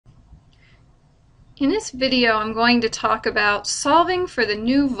In this video, I'm going to talk about solving for the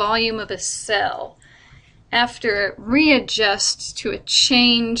new volume of a cell after it readjusts to a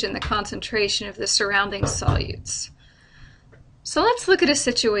change in the concentration of the surrounding solutes. So let's look at a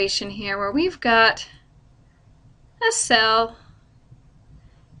situation here where we've got a cell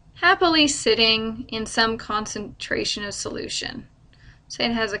happily sitting in some concentration of solution. Say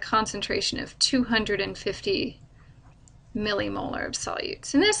it has a concentration of 250 millimolar of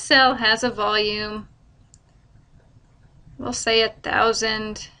solutes. And this cell has a volume, we'll say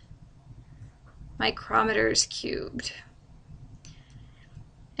 1,000 micrometers cubed.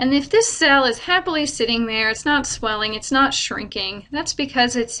 And if this cell is happily sitting there, it's not swelling, it's not shrinking, that's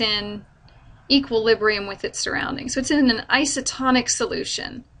because it's in equilibrium with its surroundings. So it's in an isotonic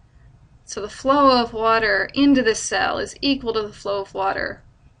solution. So the flow of water into the cell is equal to the flow of water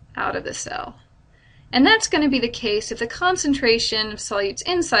out of the cell. And that's going to be the case if the concentration of solutes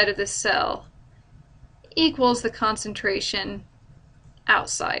inside of this cell equals the concentration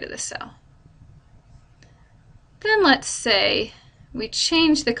outside of the cell. Then let's say we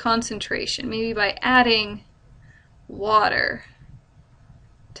change the concentration, maybe by adding water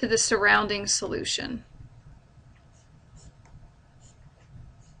to the surrounding solution.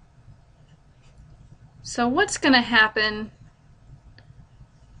 So what's going to happen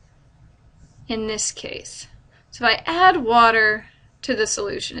in this case? So if I add water to the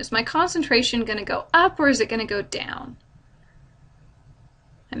solution, is my concentration going to go up or is it going to go down?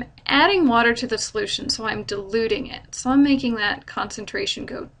 I'm adding water to the solution, so I'm diluting it. So I'm making that concentration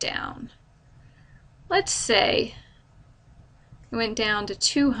go down. Let's say it went down to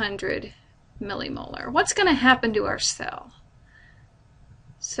 200 millimolar. What's going to happen to our cell?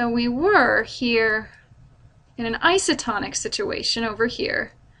 So we were here in an isotonic situation over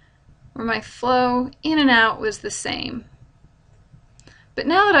here, where my flow in and out was the same. But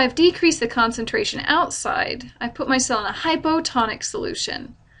now that I've decreased the concentration outside, I put my cell in a hypotonic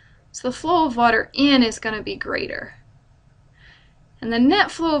solution. So the flow of water in is going to be greater. And the net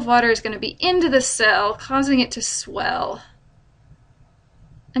flow of water is going to be into the cell, causing it to swell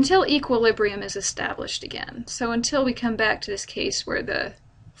until equilibrium is established again. So until we come back to this case where the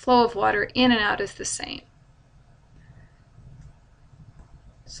flow of water in and out is the same.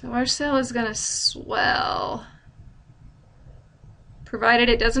 So our cell is going to swell, provided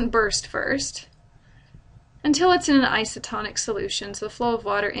it doesn't burst first, until it's in an isotonic solution, so the flow of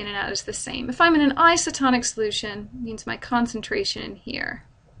water in and out is the same. If I'm in an isotonic solution, it means my concentration in here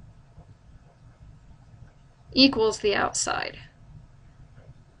equals the outside.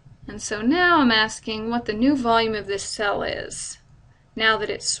 And so now I'm asking what the new volume of this cell is, now that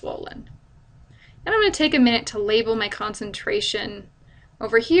it's swollen. And I'm going to take a minute to label my concentration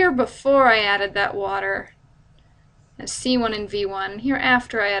over here before I added that water as C1 and V1. Here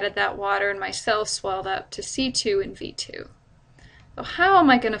after I added that water and my cell swelled up to C2 and V2. So how am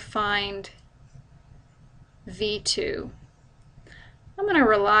I going to find V2? I'm going to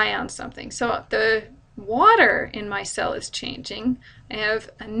rely on something. So the water in my cell is changing. I have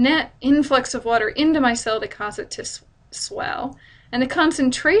a net influx of water into my cell to cause it to swell. And the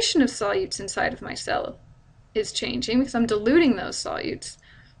concentration of solutes inside of my cell is changing because I'm diluting those solutes.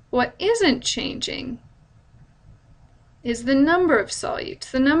 What isn't changing is the number of solutes.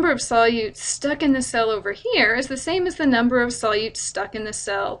 The number of solutes stuck in the cell over here is the same as the number of solutes stuck in the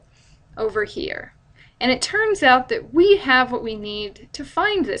cell over here. And it turns out that we have what we need to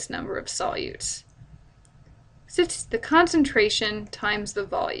find this number of solutes. So it's the concentration times the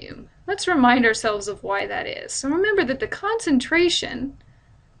volume. Let's remind ourselves of why that is. So remember that the concentration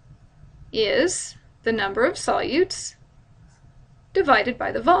is the number of solutes divided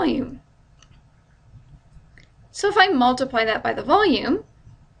by the volume. So if I multiply that by the volume,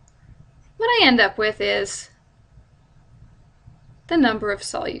 what I end up with is the number of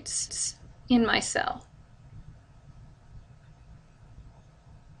solutes in my cell.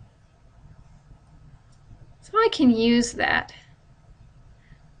 So I can use that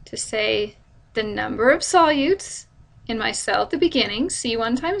to say the number of solutes in my cell at the beginning,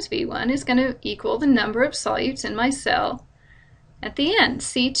 C1 times V1, is going to equal the number of solutes in my cell at the end,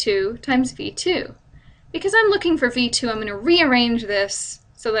 C2 times V2. Because I'm looking for V2, I'm going to rearrange this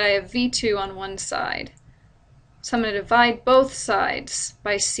so that I have V2 on one side. So I'm going to divide both sides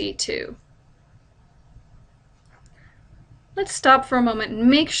by C2. Let's stop for a moment and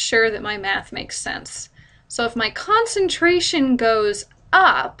make sure that my math makes sense. So if my concentration goes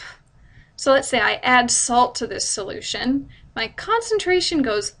up, so let's say I add salt to this solution, my concentration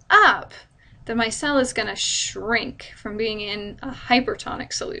goes up, then my cell is going to shrink from being in a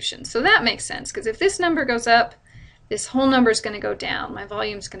hypertonic solution. So that makes sense, because if this number goes up, this whole number is going to go down. My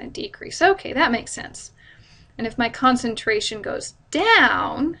volume is going to decrease. Okay, that makes sense. And if my concentration goes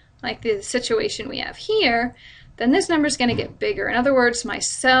down, like the situation we have here, then this number is going to get bigger. In other words, my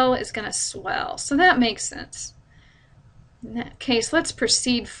cell is going to swell. So that makes sense. In that case, let's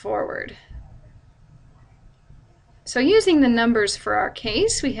proceed forward. So using the numbers for our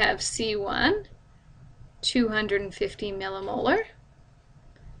case, we have C1, 250 millimolar,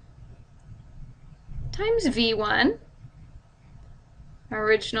 times V1, our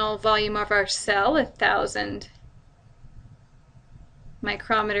original volume of our cell, 1,000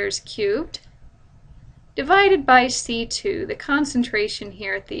 micrometers cubed, divided by C2, the concentration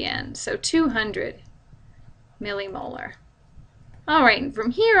here at the end, so 200 millimolar. All right, and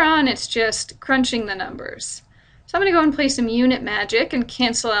from here on, it's just crunching the numbers. So I'm going to go and play some unit magic and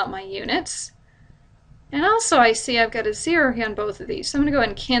cancel out my units. And also I see I've got a 0 here on both of these, so I'm going to go ahead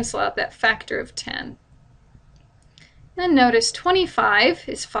and cancel out that factor of 10. And notice 25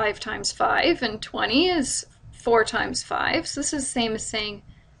 is 5 times 5, and 20 is 4 times 5. So this is the same as saying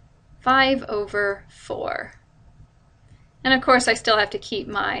 5 over 4. And of course I still have to keep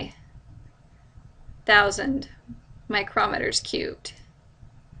my 1,000 micrometers cubed.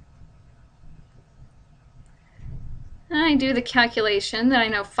 And I do the calculation that I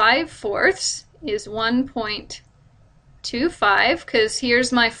know 5/4 is 1.25, because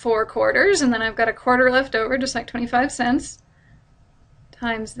here's my 4 quarters, and then I've got a quarter left over, just like 25 cents,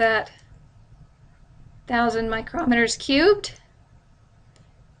 times that 1,000 micrometers cubed.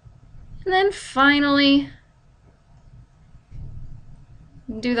 And then finally,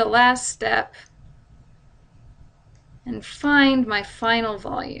 do the last step and find my final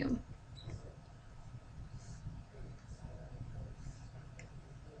volume.